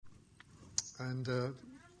And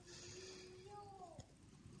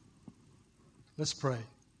let's pray.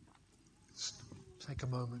 Let's take a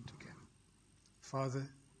moment again. Father,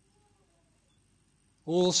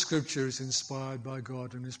 all Scripture is inspired by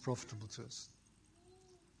God and is profitable to us.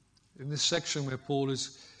 In this section where Paul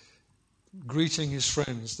is greeting his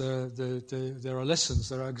friends, there are lessons,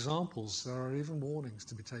 there are examples, there are even warnings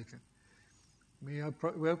to be taken. We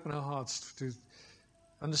open our hearts to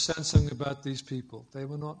understand something about these people. They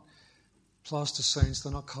were not plaster saints,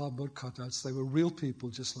 they're not cardboard cutouts, they were real people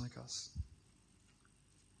just like us.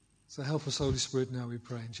 So help us, Holy Spirit, now we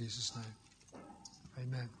pray in Jesus' name.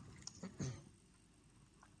 Amen.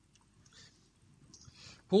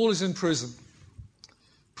 Paul is in prison,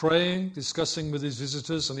 praying, discussing with his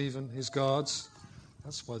visitors and even his guards.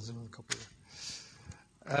 That's why there's another copy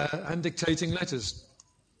there. And dictating letters.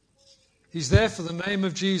 He's there for the name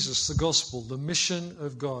of Jesus, the gospel, the mission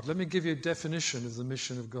of God. Let me give you a definition of the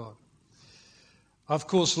mission of God. I've, of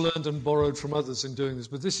course, learned and borrowed from others in doing this,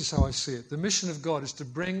 but this is how I see it. The mission of God is to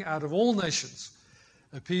bring out of all nations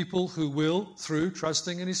a people who will, through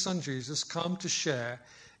trusting in his Son Jesus, come to share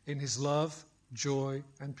in his love, joy,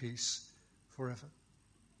 and peace forever.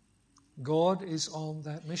 God is on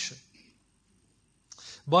that mission.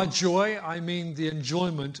 By joy, I mean the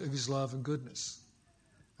enjoyment of his love and goodness.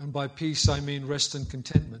 And by peace, I mean rest and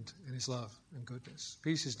contentment in his love and goodness.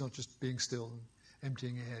 Peace is not just being still and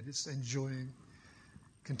emptying your head. It's enjoying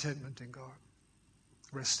contentment in God,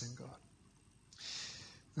 rest in God.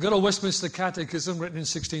 The good old Westminster Catechism, written in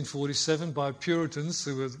 1647 by Puritans,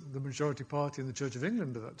 who were the majority party in the Church of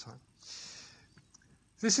England at that time.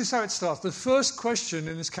 This is how it starts. The first question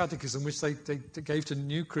in this catechism, which they gave to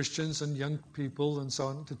new Christians and young people and so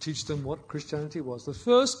on, to teach them what Christianity was. The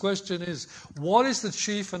first question is, what is the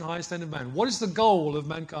chief and highest end of man? What is the goal of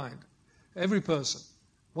mankind? Every person.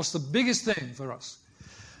 What's the biggest thing for us?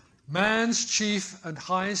 Man's chief and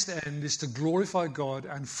highest end is to glorify God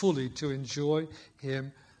and fully to enjoy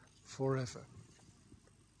him forever.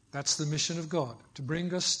 That's the mission of God, to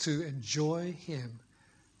bring us to enjoy him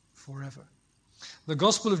forever. The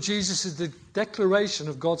gospel of Jesus is the declaration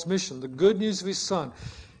of God's mission, the good news of his Son.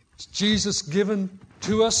 It's Jesus given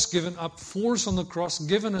to us, given up for us on the cross,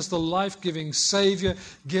 given as the life-giving Savior,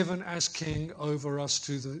 given as King over us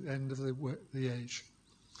to the end of the age.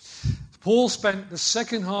 Paul spent the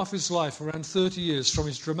second half of his life, around 30 years, from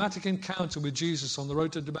his dramatic encounter with Jesus on the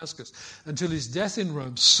road to Damascus until his death in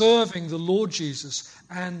Rome, serving the Lord Jesus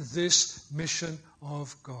and this mission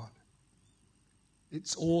of God.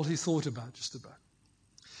 It's all he thought about, just about.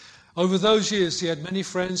 Over those years, he had many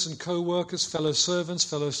friends and co-workers, fellow servants,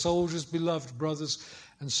 fellow soldiers, beloved brothers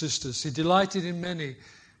and sisters. He delighted in many,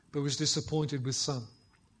 but was disappointed with some.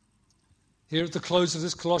 Here at the close of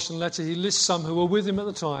this Colossian letter, he lists some who were with him at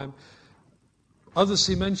the time. Others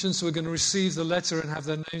he mentions who are going to receive the letter and have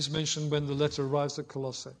their names mentioned when the letter arrives at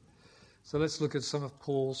Colossae. So let's look at some of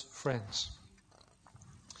Paul's friends.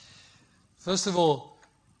 First of all,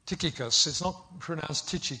 Tychicus. It's not pronounced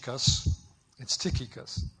Tychicus, it's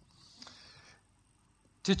Tychicus.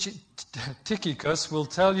 Tychicus will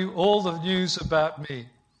tell you all the news about me.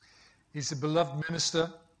 He's a beloved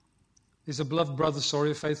minister. He's a beloved brother,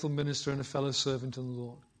 a faithful minister and a fellow servant in the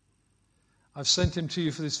Lord. I've sent him to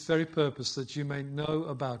you for this very purpose, that you may know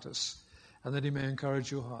about us and that he may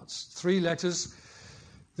encourage your hearts. 3 letters,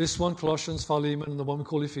 this one, Colossians, Philemon, and the one we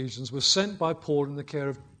call Ephesians, were sent by Paul in the care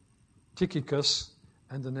of Tychicus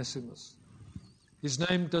and Onesimus. His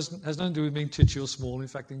name has nothing to do with being titchy or small. In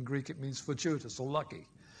fact, in Greek it means fortuitous or lucky.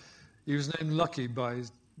 He was named Lucky by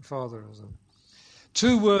his father.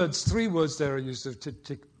 3 words there are used of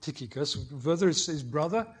Tychicus. Whether it's his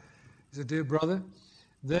brother, he's a dear brother.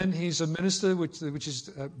 Then he's a minister, which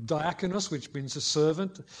is diakonos, which means a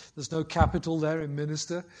servant. There's no capital there in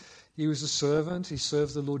minister. He was a servant. He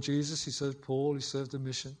served the Lord Jesus. He served Paul. He served the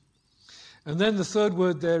mission. And then the third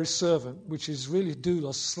word there is servant, which is really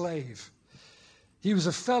doulos, slave. He was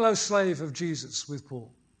a fellow slave of Jesus with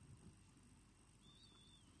Paul.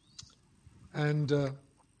 And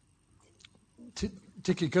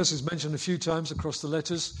Tychicus is mentioned a few times across the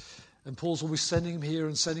letters, and Paul's always sending him here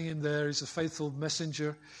and sending him there. He's a faithful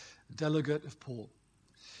messenger, delegate of Paul.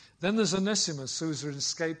 Then there's Onesimus, who is an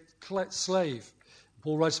escaped slave.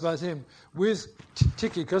 Paul writes about him. With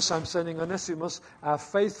Tychicus, I'm sending Onesimus, our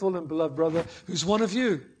faithful and beloved brother, who's one of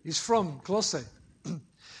you. He's from Colossae.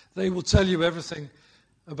 They will tell you everything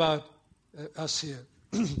about us here.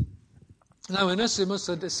 Now, Onesimus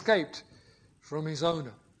had escaped from his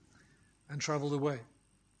owner and travelled away.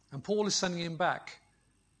 And Paul is sending him back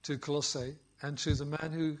to Colossae and to the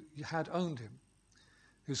man who had owned him,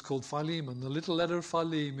 who's called Philemon. The little letter of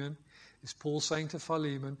Philemon is Paul saying to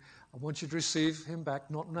Philemon, I want you to receive him back,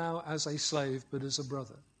 not now as a slave, but as a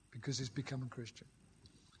brother, because he's become a Christian.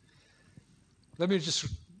 Let me just...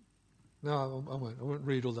 No, I won't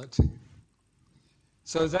read all that to you.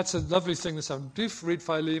 So that's a lovely thing that's happened. Do read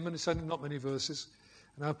Philemon. It's only not many verses.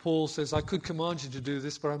 And now Paul says, I could command you to do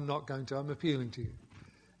this, but I'm not going to. I'm appealing to you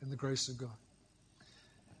in the grace of God.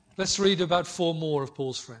 Let's read about 4 more of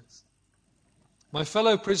Paul's friends. My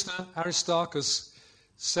fellow prisoner Aristarchus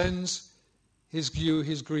sends you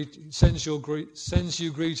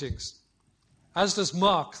greetings, as does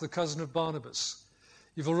Mark, the cousin of Barnabas.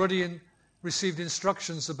 You've already received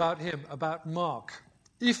instructions about him, about Mark.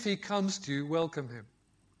 If he comes to you, welcome him.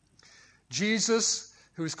 Jesus,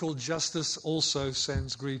 who is called Justus, also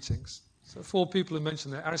sends greetings. So 4 people are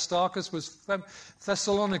mentioned there. Aristarchus was from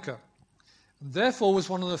Thessalonica, and therefore was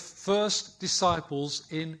one of the first disciples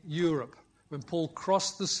in Europe when Paul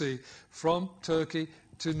crossed the sea from Turkey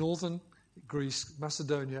to northern Greece,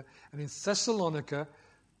 Macedonia, and in Thessalonica,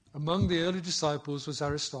 among the early disciples was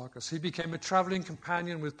Aristarchus. He became a traveling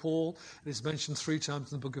companion with Paul, and is mentioned 3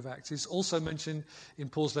 times in the book of Acts. He's also mentioned in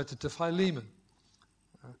Paul's letter to Philemon.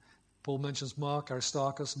 Paul mentions Mark,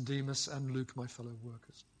 Aristarchus, and Demas, and Luke, my fellow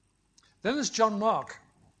workers. Then there's John Mark.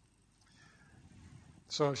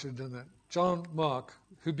 Sorry, I should have done that. John Mark,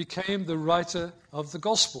 who became the writer of the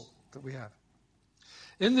gospel that we have.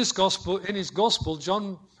 In his gospel,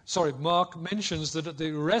 Mark mentions that at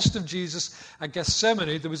the arrest of Jesus at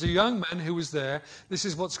Gethsemane, there was a young man who was there. This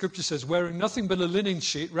is what Scripture says, wearing nothing but a linen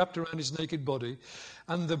sheet wrapped around his naked body.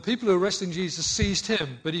 And the people who were arresting Jesus seized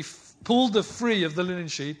him, but he pulled the free of the linen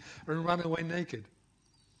sheet and ran away naked.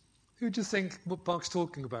 Who do you think what Mark's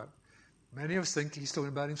talking about? Many of us think he's talking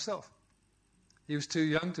about himself. He was too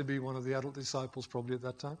young to be one of the adult disciples probably at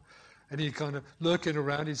that time. And he kind of lurking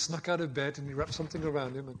around, he snuck out of bed and he wrapped something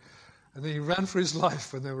around him. And then he ran for his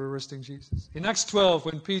life when they were arresting Jesus. In Acts 12,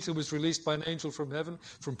 when Peter was released by an angel from heaven,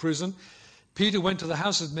 from prison, Peter went to the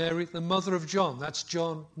house of Mary, the mother of John. That's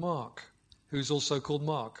John Mark, who's also called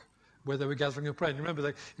Mark, where they were gathering and praying. Remember,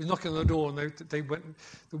 he was knocking on the door, and they went.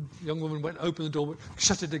 The young woman went, opened the door,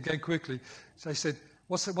 shut it again quickly. So they said,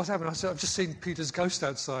 "What's happened?" I said, "I've just seen Peter's ghost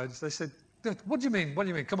outside." So they said, "What do you mean? What do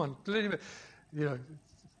you mean? Come on,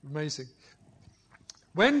 amazing."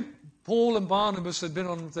 When Paul and Barnabas had been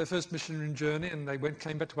on their first missionary journey, and they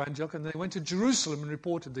came back to Antioch, and they went to Jerusalem and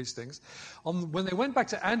reported these things. When they went back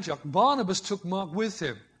to Antioch, Barnabas took Mark with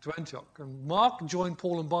him to Antioch, and Mark joined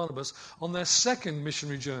Paul and Barnabas on their second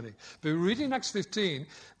missionary journey. But we read in Acts 15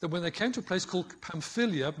 that when they came to a place called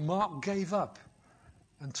Pamphylia, Mark gave up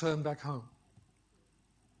and turned back home.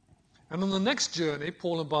 And on the next journey,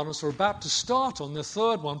 Paul and Barnabas were about to start on the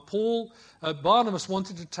third one. Barnabas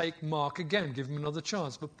wanted to take Mark again, give him another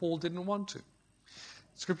chance, but Paul didn't want to.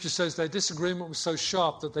 Scripture says their disagreement was so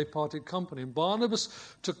sharp that they parted company. And Barnabas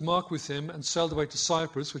took Mark with him and sailed away to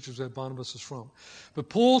Cyprus, which is where Barnabas was from. But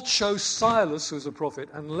Paul chose Silas, who was a prophet,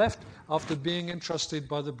 and left after being entrusted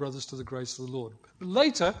by the brothers to the grace of the Lord. But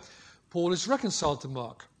later, Paul is reconciled to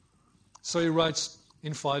Mark. So he writes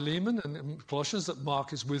in Philemon and in Colossians that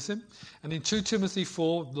Mark is with him. And in 2 Timothy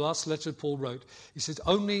 4, the last letter Paul wrote, he says,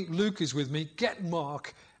 only Luke is with me. Get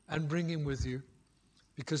Mark and bring him with you,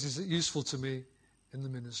 because he's useful to me in the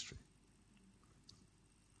ministry.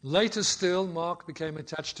 Later still, Mark became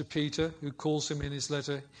attached to Peter, who calls him in his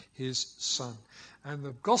letter his son. And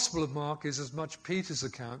the Gospel of Mark is as much Peter's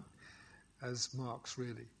account as Mark's,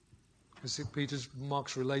 really. Because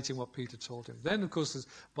Mark's relating what Peter told him. Then, of course, there's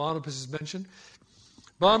Barnabas is mentioned.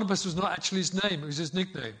 Barnabas was not actually his name, it was his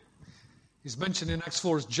nickname. He's mentioned in Acts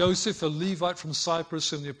 4 as Joseph, a Levite from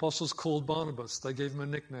Cyprus, whom the apostles called Barnabas. They gave him a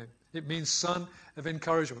nickname. It means son of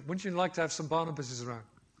encouragement. Wouldn't you like to have some Barnabases around?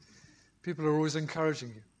 People are always encouraging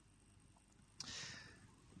you.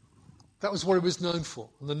 That was what he was known for,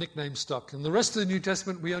 and the nickname stuck. And the rest of the New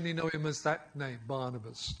Testament, we only know him as that name,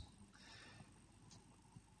 Barnabas.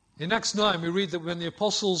 In Acts 9, we read that when the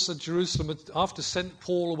apostles at Jerusalem, after sent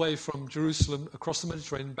Paul away from Jerusalem across the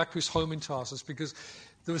Mediterranean, back to his home in Tarsus, because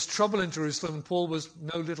there was trouble in Jerusalem, and Paul was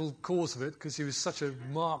no little cause of it, because he was such a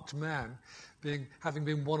marked man, having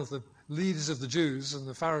been one of the leaders of the Jews and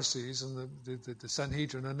the Pharisees and the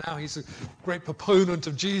Sanhedrin, and now he's a great proponent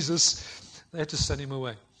of Jesus. They had to send him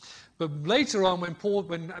away. But later on, when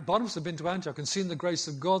Barnabas had been to Antioch and seen the grace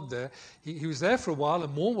of God there, he was there for a while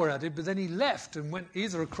and more were added, but then he left and went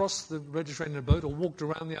either across the Mediterranean boat or walked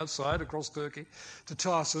around the outside across Turkey to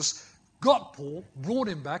Tarsus, got Paul, brought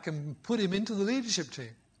him back and put him into the leadership team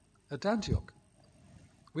at Antioch.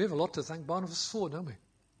 We have a lot to thank Barnabas for, don't we?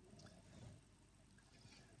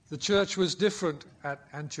 The church was different at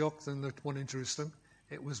Antioch than the one in Jerusalem.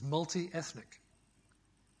 It was multi-ethnic.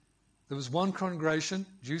 There was one congregation,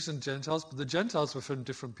 Jews and Gentiles, but the Gentiles were from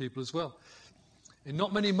different people as well. In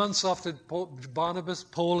not many months after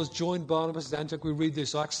Paul has joined Barnabas at Antioch, we read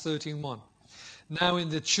this, Acts 13:1. Now in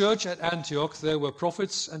the church at Antioch there were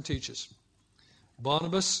prophets and teachers.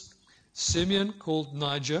 Barnabas, Simeon called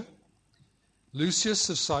Niger, Lucius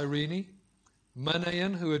of Cyrene,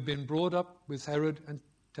 Manaen, who had been brought up with Herod and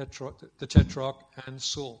the Tetrarch, and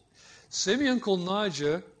Saul. Simeon called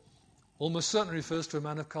Niger almost certainly refers to a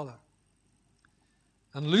man of color.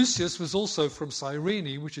 And Lucius was also from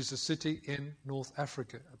Cyrene, which is a city in North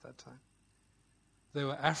Africa at that time. They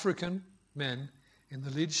were African men in the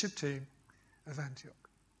leadership team of Antioch.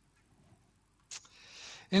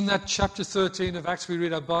 In that chapter 13 of Acts, we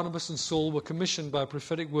read how Barnabas and Saul were commissioned by a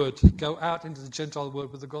prophetic word to go out into the Gentile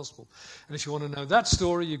world with the gospel. And if you want to know that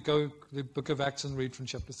story, you go to the book of Acts and read from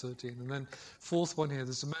chapter 13. And then fourth one here,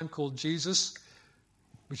 there's a man called Jesus,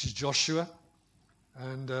 which is Joshua.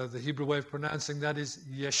 And the Hebrew way of pronouncing that is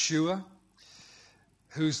Yeshua,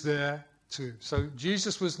 who's there too. So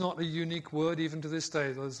Jesus was not a unique word even to this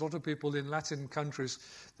day. There's a lot of people in Latin countries,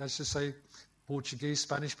 let's just say Portuguese,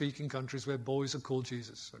 Spanish-speaking countries, where boys are called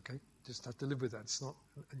Jesus. Okay, just have to live with that. It's not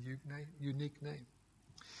a unique name.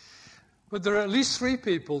 But there are at least 3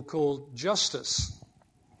 people called Justus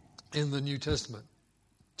in the New Testament.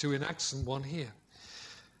 2 in Acts and 1 here.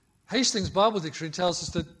 Hastings Bible Dictionary tells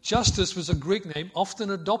us that Justus was a Greek name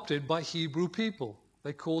often adopted by Hebrew people.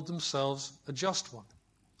 They called themselves a just one.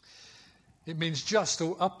 It means just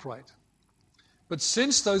or upright. But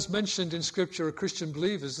since those mentioned in Scripture are Christian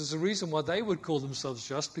believers, there's a reason why they would call themselves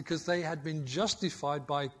just, because they had been justified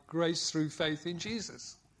by grace through faith in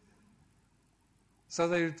Jesus. So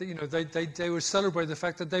they were celebrating the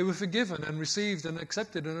fact that they were forgiven and received and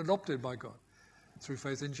accepted and adopted by God through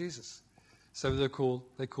faith in Jesus. So they call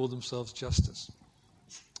themselves Justus.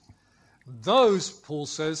 Those, Paul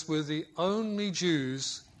says, were the only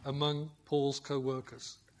Jews among Paul's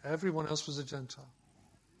co-workers. Everyone else was a Gentile.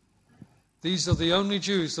 These are the only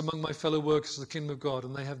Jews among my fellow workers of the kingdom of God,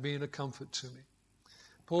 and they have been a comfort to me.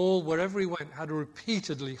 Paul, wherever he went, had a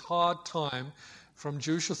repeatedly hard time from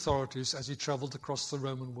Jewish authorities as he traveled across the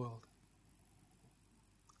Roman world.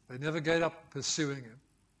 They never gave up pursuing him,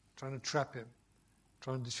 trying to trap him,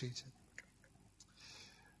 trying to defeat him.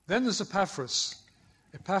 Then there's Epaphras.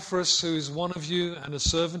 Epaphras, who is one of you and a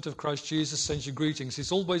servant of Christ Jesus, sends you greetings.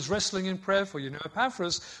 He's always wrestling in prayer for you. Now,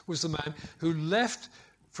 Epaphras was the man who left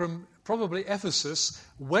from probably Ephesus,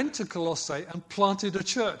 went to Colossae and planted a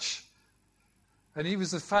church. And he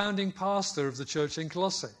was the founding pastor of the church in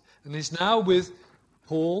Colossae. And he's now with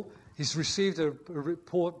Paul. He's received a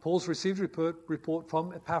report. Paul's received a report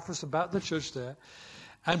from Epaphras about the church there.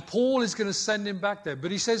 And Paul is going to send him back there.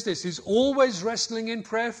 But he says this, he's always wrestling in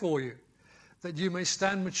prayer for you, that you may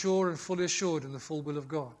stand mature and fully assured in the full will of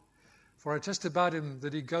God. For I attest about him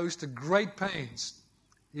that he goes to great pains.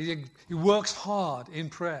 He works hard in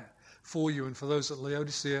prayer for you and for those at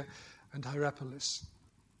Laodicea and Hierapolis.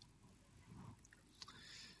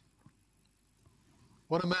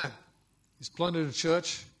 What a man. He's planted a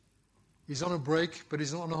church. He's on a break, but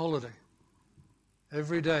he's not on a holiday.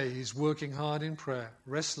 Every day he's working hard in prayer,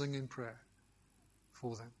 wrestling in prayer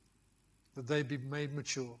for them, that they be made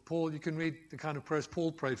mature. Paul, you can read the kind of prayers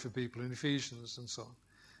Paul prayed for people in Ephesians and so on.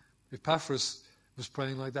 Epaphras was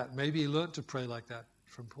praying like that. Maybe he learnt to pray like that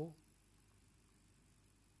from Paul.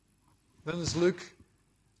 Then there's Luke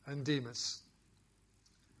and Demas.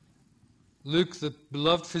 Luke, the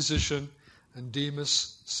beloved physician, and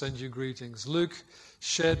Demas send you greetings. Luke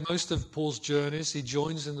shared most of Paul's journeys. He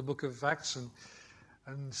joins in the book of Acts, and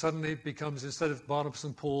suddenly it becomes, instead of Barnabas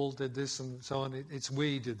and Paul did this and so on, it's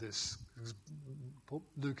we did this.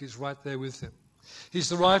 Luke is right there with him. He's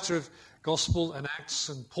the writer of Gospel and Acts,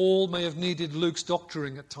 and Paul may have needed Luke's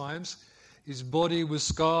doctoring at times. His body was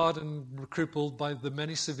scarred and crippled by the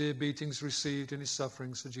many severe beatings received in his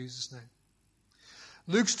sufferings for Jesus' name.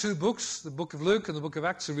 Luke's 2 books, the book of Luke and the book of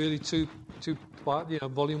Acts, are really two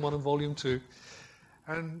volume 1 and volume 2.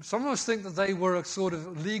 And some of us think that they were a sort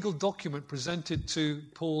of legal document presented to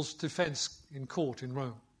Paul's defense in court in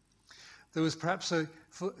Rome. There was perhaps a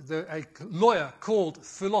lawyer called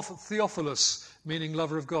Theophilus, meaning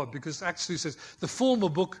lover of God, because Acts 2 says, the former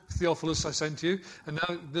book, Theophilus, I sent to you, and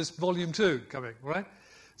now there's volume 2 coming, right?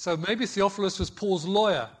 So maybe Theophilus was Paul's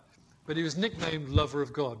lawyer, but he was nicknamed lover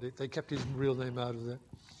of God. They kept his real name out of there.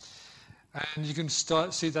 And you can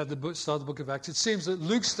see that at the start of the book of Acts. It seems that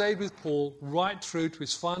Luke stayed with Paul right through to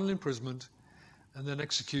his final imprisonment and then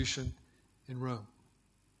execution in Rome.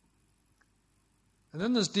 And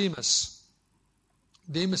then there's Demas.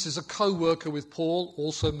 Demas is a co-worker with Paul,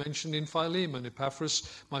 also mentioned in Philemon.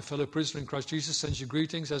 Epaphras, my fellow prisoner in Christ Jesus, sends you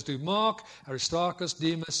greetings, as do Mark, Aristarchus,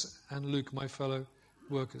 Demas, and Luke, my fellow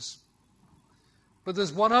workers. But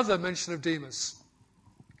there's one other mention of Demas,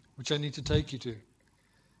 which I need to take you to,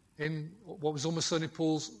 in what was almost certainly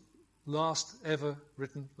Paul's last ever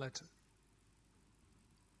written letter.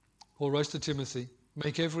 Paul writes to Timothy,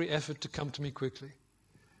 make every effort to come to me quickly,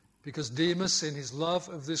 because Demas, in his love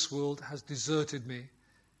of this world, has deserted me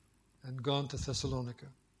and gone to Thessalonica.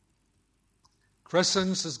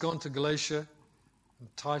 Crescens has gone to Galatia,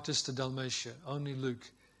 and Titus to Dalmatia. Only Luke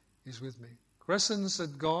is with me. Crescens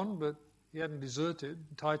had gone, but he hadn't deserted.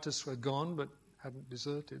 Titus had gone, but hadn't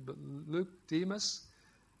deserted. But Luke, Demas,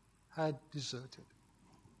 had deserted.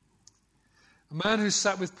 A man who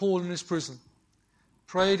sat with Paul in his prison,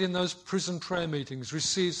 prayed in those prison prayer meetings,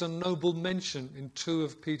 receives a noble mention in 2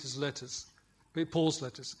 of Paul's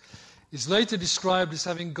letters, is later described as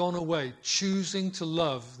having gone away, choosing to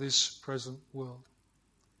love this present world.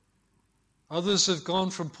 Others have gone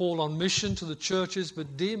from Paul on mission to the churches,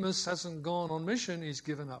 but Demas hasn't gone on mission, he's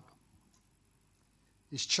given up.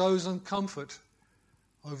 He's chosen comfort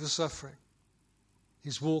over suffering.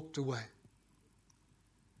 He's walked away.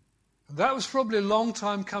 And that was probably a long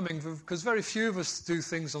time coming, because very few of us do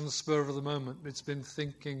things on the spur of the moment. It's been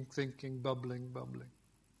thinking, bubbling.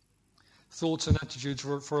 Thoughts and attitudes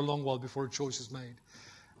for a long while before a choice is made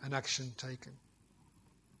and action taken.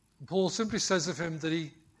 And Paul simply says of him that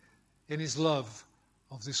he, in his love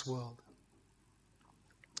of this world.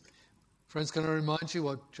 Friends, can I remind you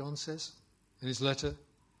what John says in his letter?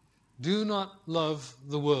 Do not love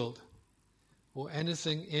the world or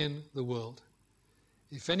anything in the world.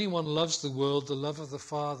 If anyone loves the world, the love of the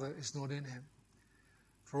Father is not in him.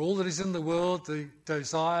 For all that is in the world, the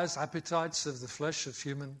desires, appetites of the flesh, of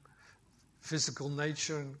human physical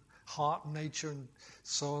nature and heart nature and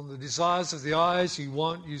so on, the desires of the eyes, you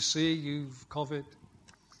want, you see, you covet.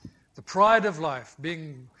 The pride of life,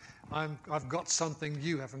 being, I've got something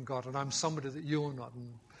you haven't got, and I'm somebody that you're not,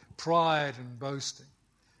 and pride and boasting,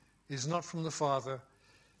 is not from the Father,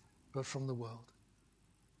 but from the world.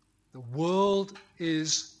 The world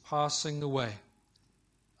is passing away,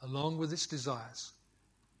 along with its desires,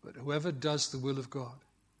 but whoever does the will of God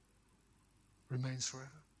remains forever.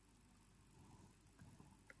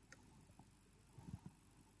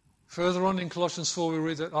 Further on in Colossians 4, we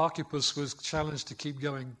read that Archippus was challenged to keep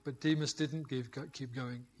going, but Demas didn't keep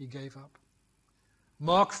going. He gave up.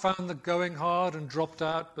 Mark found the going hard and dropped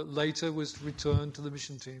out, but later was returned to the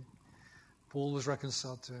mission team. Paul was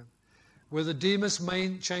reconciled to him. Whether Demas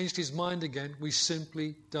changed his mind again, we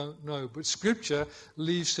simply don't know. But Scripture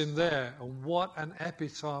leaves him there, and what an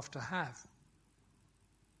epitaph to have.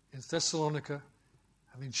 In Thessalonica,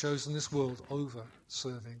 having chosen this world over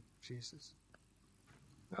serving Jesus.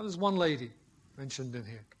 Now there's one lady mentioned in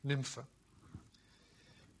here, Nympha.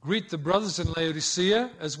 Greet the brothers in Laodicea,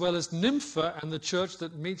 as well as Nympha and the church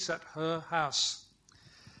that meets at her house.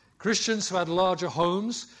 Christians who had larger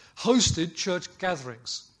homes hosted church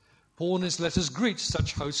gatherings. Paul in his letters greets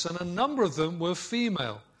such hosts, and a number of them were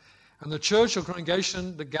female. And the church or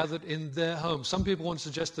congregation that gathered in their home. Some people want to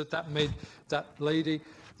suggest that made that lady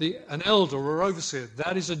an elder or overseer.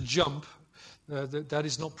 That is a jump. That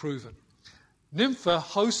is not proven. Nympha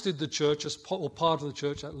hosted the church or part of the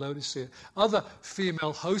church at Laodicea. Other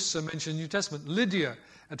female hosts are mentioned in the New Testament. Lydia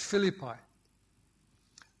at Philippi.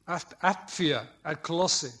 Apphia at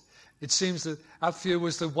Colossae. It seems that Apphia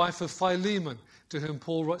was the wife of Philemon, to whom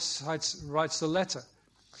Paul writes the letter.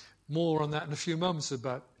 More on that in a few moments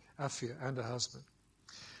about Apphia and her husband.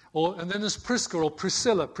 And then there's Prisca or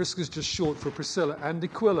Priscilla. Prisca is just short for Priscilla. And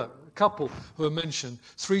Aquila, a couple who are mentioned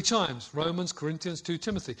 3 times. Romans, Corinthians, 2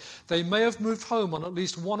 Timothy. They may have moved home on at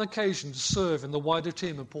least one occasion to serve in the wider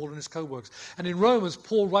team of Paul and his co-workers. And in Romans,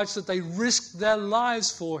 Paul writes that they risked their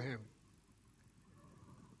lives for him.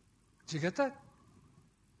 Do you get that?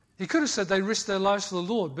 He could have said they risked their lives for the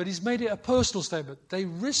Lord, but he's made it a personal statement. They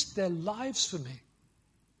risked their lives for me.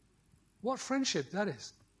 What friendship that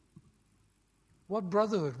is. What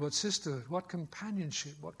brotherhood, what sisterhood, what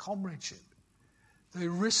companionship, what comradeship. They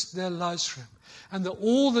risked their lives for him. And that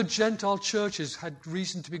all the Gentile churches had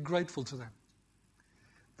reason to be grateful to them.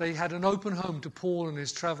 They had an open home to Paul and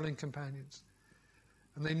his traveling companions.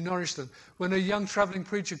 And they nourished them. When a young traveling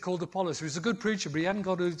preacher called Apollos, who was a good preacher, but he hadn't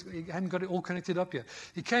got it all connected up yet.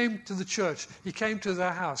 He came to the church. He came to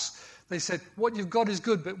their house. They said, what you've got is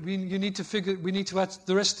good, but we need to add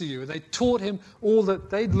the rest to you. And they taught him all that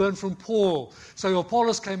they'd learned from Paul. So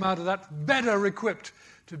Apollos came out of that better equipped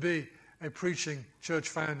to be a preaching,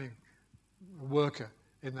 church-founding worker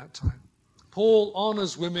in that time. Paul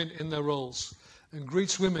honors women in their roles. and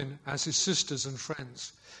greets women as his sisters and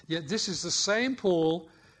friends. Yet this is the same Paul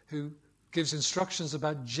who gives instructions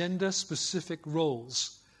about gender-specific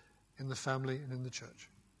roles in the family and in the church.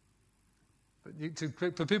 But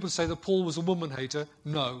for people to say that Paul was a woman hater,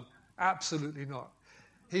 no, absolutely not.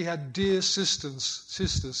 He had dear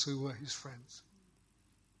sisters who were his friends.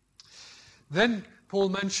 Then Paul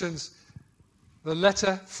mentions the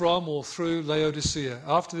letter from or through Laodicea.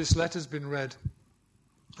 After this letter's been read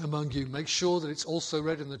among you, make sure that it's also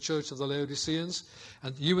read in the church of the Laodiceans,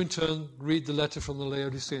 and you in turn read the letter from the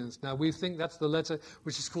Laodiceans. Now we think that's the letter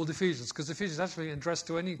which is called Ephesians, because Ephesians is actually addressed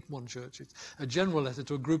to any one church. It's a general letter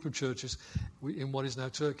to a group of churches in what is now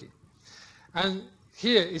Turkey. And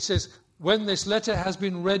here it says, when this letter has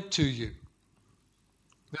been read to you.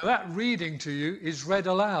 Now that reading to you is read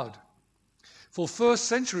aloud. For first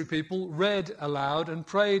century people read aloud and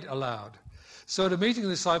prayed aloud. So at a meeting of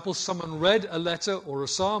the disciples, someone read a letter or a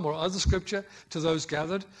psalm or other scripture to those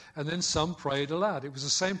gathered, and then some prayed aloud. It was the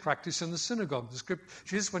same practice in the synagogue.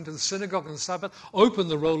 Jesus went to the synagogue on the Sabbath, opened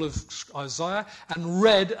the roll of Isaiah, and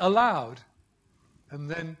read aloud. And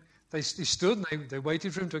then he stood and they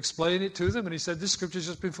waited for him to explain it to them, and he said, this scripture has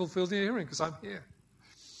just been fulfilled in your hearing because I'm here.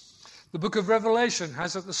 The book of Revelation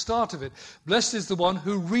has at the start of it, blessed is the one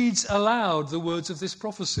who reads aloud the words of this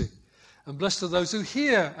prophecy. And blessed are those who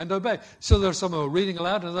hear and obey. So there are some who are reading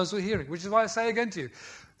aloud and those who are hearing. Which is why I say again to you,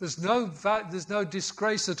 there's no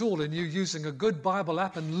disgrace at all in you using a good Bible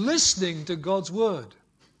app and listening to God's word.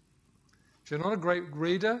 If you're not a great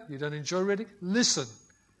reader, you don't enjoy reading, listen.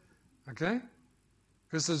 Okay?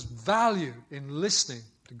 Because there's value in listening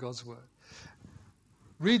to God's word.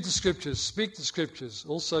 Read the scriptures, speak the scriptures.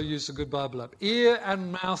 Also use a good Bible app. Ear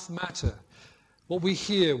and mouth matter. What we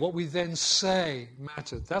hear, what we then say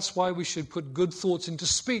matter. That's why we should put good thoughts into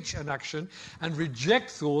speech and action and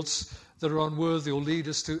reject thoughts that are unworthy or lead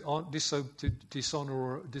us to dishonor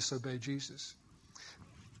or disobey Jesus.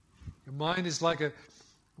 Your mind is like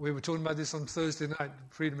we were talking about this on Thursday night,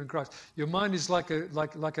 Freedom in Christ. Your mind is like an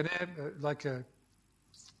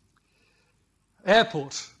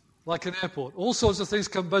airport. Like an airport. All sorts of things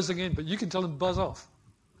come buzzing in, but you can tell them buzz off.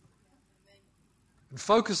 And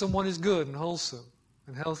focus on what is good and wholesome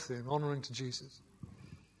and healthy and honoring to Jesus.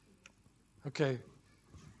 Okay.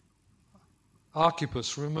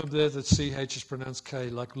 Archippus. Remember there that CH is pronounced K,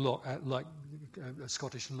 like a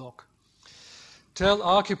Scottish lock. Tell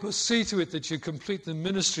Archippus, see to it that you complete the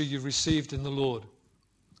ministry you received in the Lord.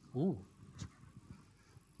 Ooh.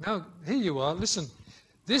 Now, here you are. Listen.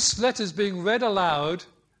 This letter is being read aloud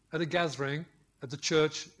at a gathering at the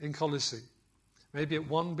church in Colossae. Maybe at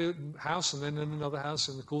one house and then in another house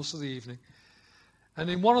in the course of the evening. And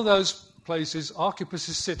in one of those places, Archippus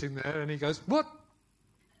is sitting there and he goes, what?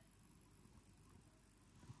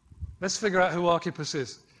 Let's figure out who Archippus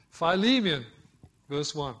is. Philemon,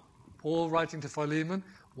 verse 1. Paul writing to Philemon,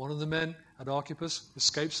 one of the men at Archippus,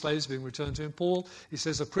 escaped slaves being returned to him. Paul, he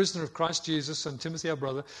says, a prisoner of Christ Jesus, and Timothy our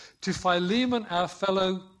brother, to Philemon our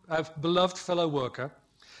beloved fellow worker,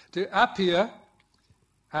 to Appia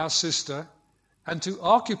our sister, and to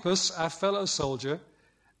Archippus, our fellow soldier,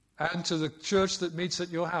 and to the church that meets at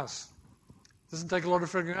your house. Doesn't take a lot of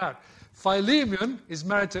figuring out. Philemon is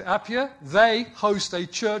married to Appia. They host a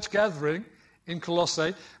church gathering in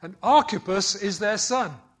Colossae, and Archippus is their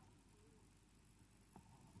son.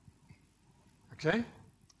 Okay?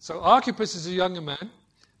 So Archippus is a younger man.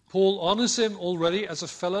 Paul honors him already as a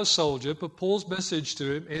fellow soldier, but Paul's message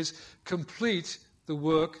to him is complete the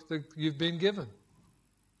work that you've been given.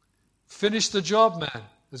 Finish the job, man,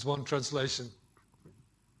 is one translation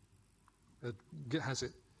that has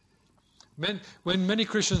it. When many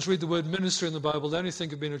Christians read the word ministry in the Bible, they only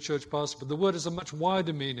think of being a church pastor, but the word has a much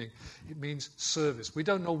wider meaning. It means service. We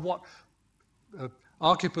don't know what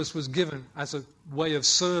Archippus was given as a way of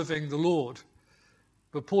serving the Lord,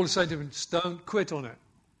 but Paul is saying to him, don't quit on it.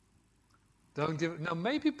 Don't give it. Now,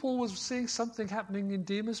 maybe Paul was seeing something happening in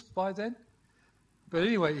Demas by then, but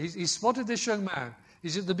anyway, he spotted this young man.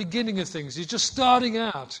 He's at the beginning of things. He's just starting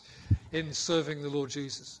out in serving the Lord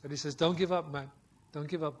Jesus. And he says, don't give up, man. Don't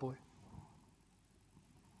give up, boy.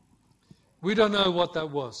 We don't know what that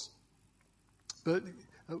was. But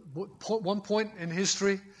at one point in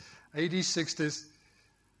history, AD 60s,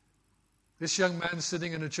 this young man's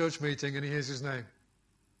sitting in a church meeting and he hears his name.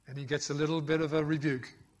 And he gets a little bit of a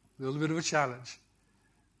rebuke, a little bit of a challenge.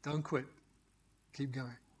 Don't quit. Keep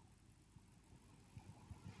going.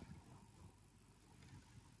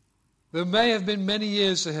 There may have been many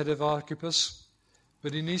years ahead of Archippus,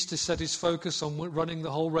 but he needs to set his focus on running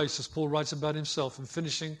the whole race, as Paul writes about himself,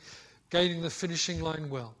 and gaining the finishing line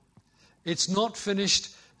well. It's not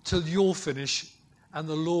finished till you're finished and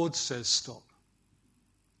the Lord says stop.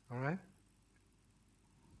 All right?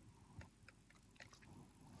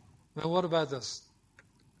 Now what about this?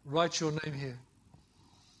 Write your name here.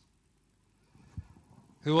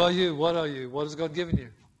 Who are you? What are you? What has God given you?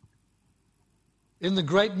 In the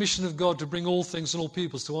great mission of God to bring all things and all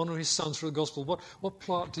peoples to honor his Son through the gospel, what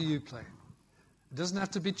part do you play? It doesn't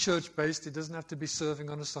have to be church-based. It doesn't have to be serving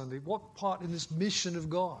on a Sunday. What part in this mission of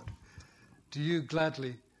God do you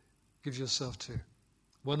gladly give yourself to?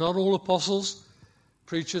 We're not all apostles,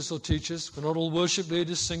 preachers or teachers. We're not all worship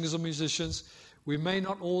leaders, singers or musicians. We may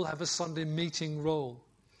not all have a Sunday meeting role.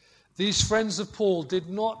 These friends of Paul did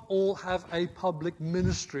not all have a public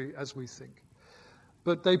ministry as we think.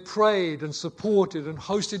 But they prayed and supported and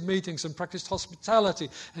hosted meetings and practiced hospitality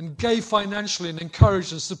and gave financially and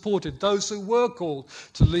encouraged and supported those who were called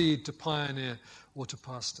to lead, to pioneer, or to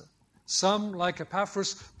pastor. Some, like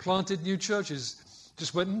Epaphras, planted new churches,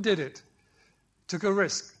 just went and did it, took a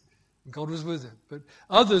risk. God was with him. But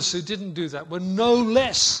others who didn't do that were no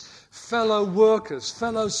less fellow workers,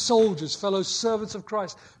 fellow soldiers, fellow servants of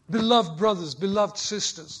Christ, beloved brothers, beloved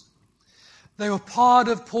sisters. They were part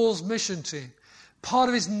of Paul's mission team, part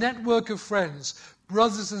of his network of friends,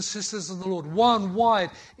 brothers and sisters in the Lord, one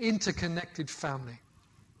wide, interconnected family.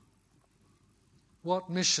 What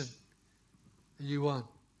mission are you on?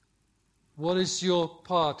 What is your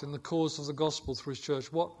part in the cause of the gospel through his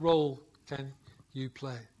church? What role can you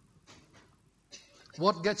play?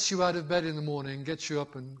 What gets you out of bed in the morning, gets you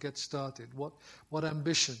up and gets started? What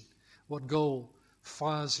ambition, what goal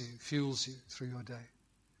fires you, fuels you through your day?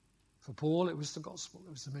 For Paul, it was the gospel.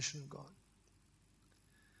 It was the mission of God.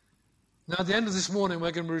 Now, at the end of this morning,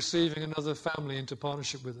 we're going to be receiving another family into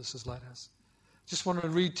partnership with us as Lighthouse. Just want to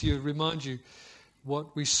read to you, remind you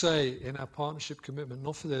what we say in our partnership commitment,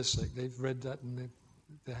 not for their sake. They've read that and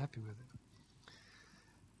they're happy with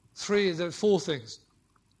it. There are 4 things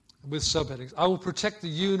with subheadings. I will protect the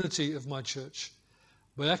unity of my church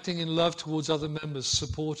by acting in love towards other members,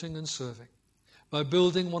 supporting and serving, by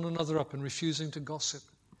building one another up and refusing to gossip,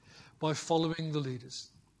 by following the leaders.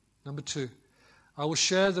 Number 2, I will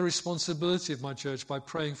share the responsibility of my church by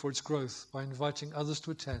praying for its growth, by inviting others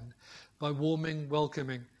to attend, by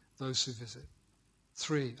welcoming those who visit.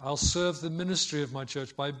 3, I'll serve the ministry of my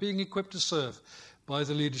church by being equipped to serve by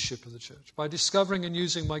the leadership of the church, by discovering and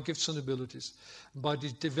using my gifts and abilities, and by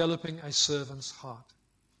developing a servant's heart.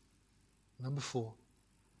 Number 4,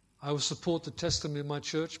 I will support the testimony of my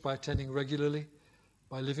church by attending regularly,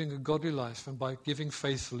 by living a godly life, and by giving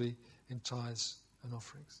faithfully in tithes and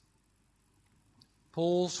offerings.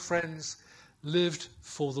 Paul's friends lived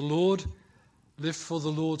for the Lord, lived for the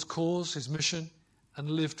Lord's cause, his mission, and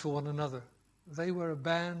lived for one another. They were a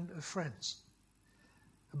band of friends,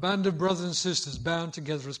 a band of brothers and sisters bound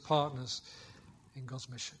together as partners in God's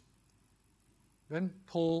mission. Then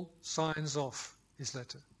Paul signs off his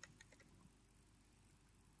letter.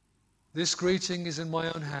 This greeting is in my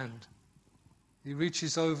own hand. He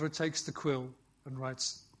reaches over, takes the quill, and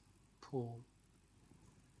writes, Paul.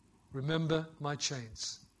 Remember my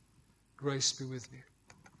chains. Grace be with you.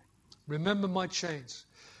 Remember my chains.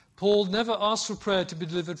 Paul never asked for prayer to be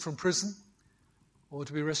delivered from prison or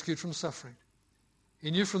to be rescued from suffering. He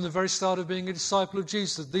knew from the very start of being a disciple of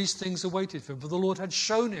Jesus that these things awaited him, for the Lord had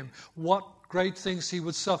shown him what great things he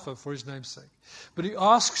would suffer for his name's sake. But he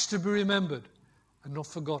asks to be remembered and not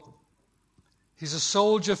forgotten. He's a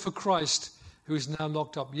soldier for Christ who is now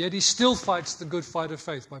locked up, yet he still fights the good fight of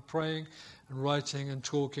faith by praying and writing and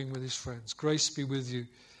talking with his friends. Grace be with you.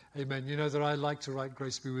 Amen. You know that I like to write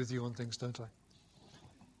grace be with you on things, don't I?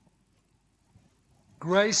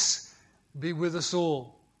 Grace be with us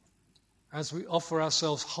all as we offer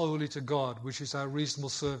ourselves wholly to God, which is our reasonable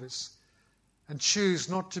service, and choose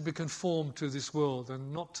not to be conformed to this world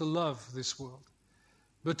and not to love this world,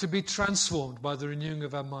 but to be transformed by the renewing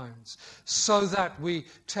of our minds, so that we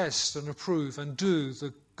test and approve and do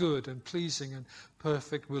the good and pleasing and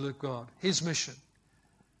perfect will of God, his mission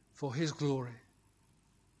for his glory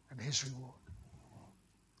and his reward.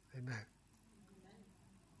 Amen.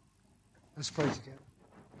 Let's pray together.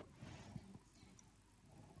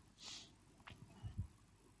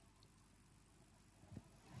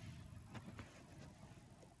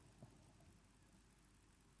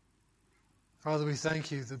 Father, we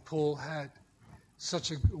thank you that Paul had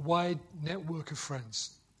such a wide network of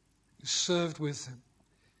friends who served with him.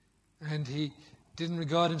 And he didn't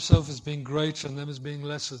regard himself as being greater and them as being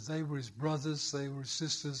lesser. They were his brothers, they were his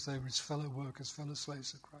sisters, they were his fellow workers, fellow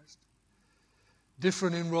slaves of Christ.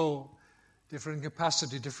 Different in role, different in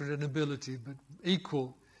capacity, different in ability, but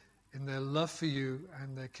equal in their love for you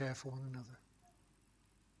and their care for one another.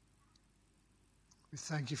 We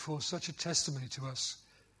thank you for such a testimony to us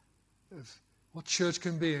of what church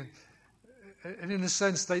can be. And in a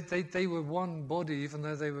sense, they were one body, even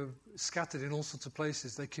though they were scattered in all sorts of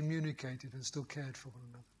places. They communicated and still cared for one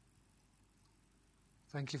another.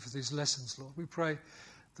 Thank you for these lessons, Lord. We pray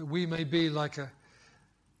that we may be like a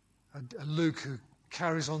Luke who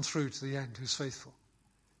carries on through to the end, who's faithful.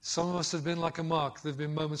 Some of us have been like a Mark. There have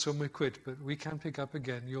been moments when we quit, but we can pick up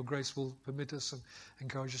again. Your grace will permit us and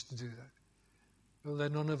encourage us to do that. But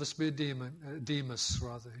let none of us be a Demas,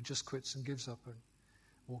 rather, who just quits and gives up and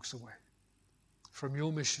walks away from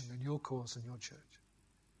your mission and your cause and your church.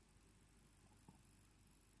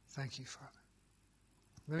 Thank you, Father.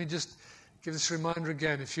 Let me just give this reminder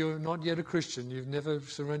again. If you're not yet a Christian, you've never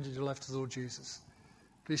surrendered your life to the Lord Jesus,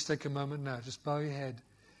 please take a moment now. Just bow your head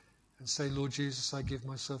and say, Lord Jesus, I give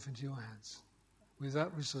myself into your hands.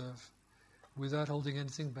 Without reserve, without holding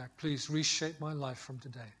anything back. Please reshape my life from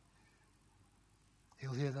today.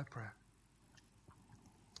 He'll hear that prayer.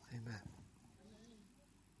 Amen.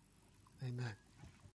 Amen.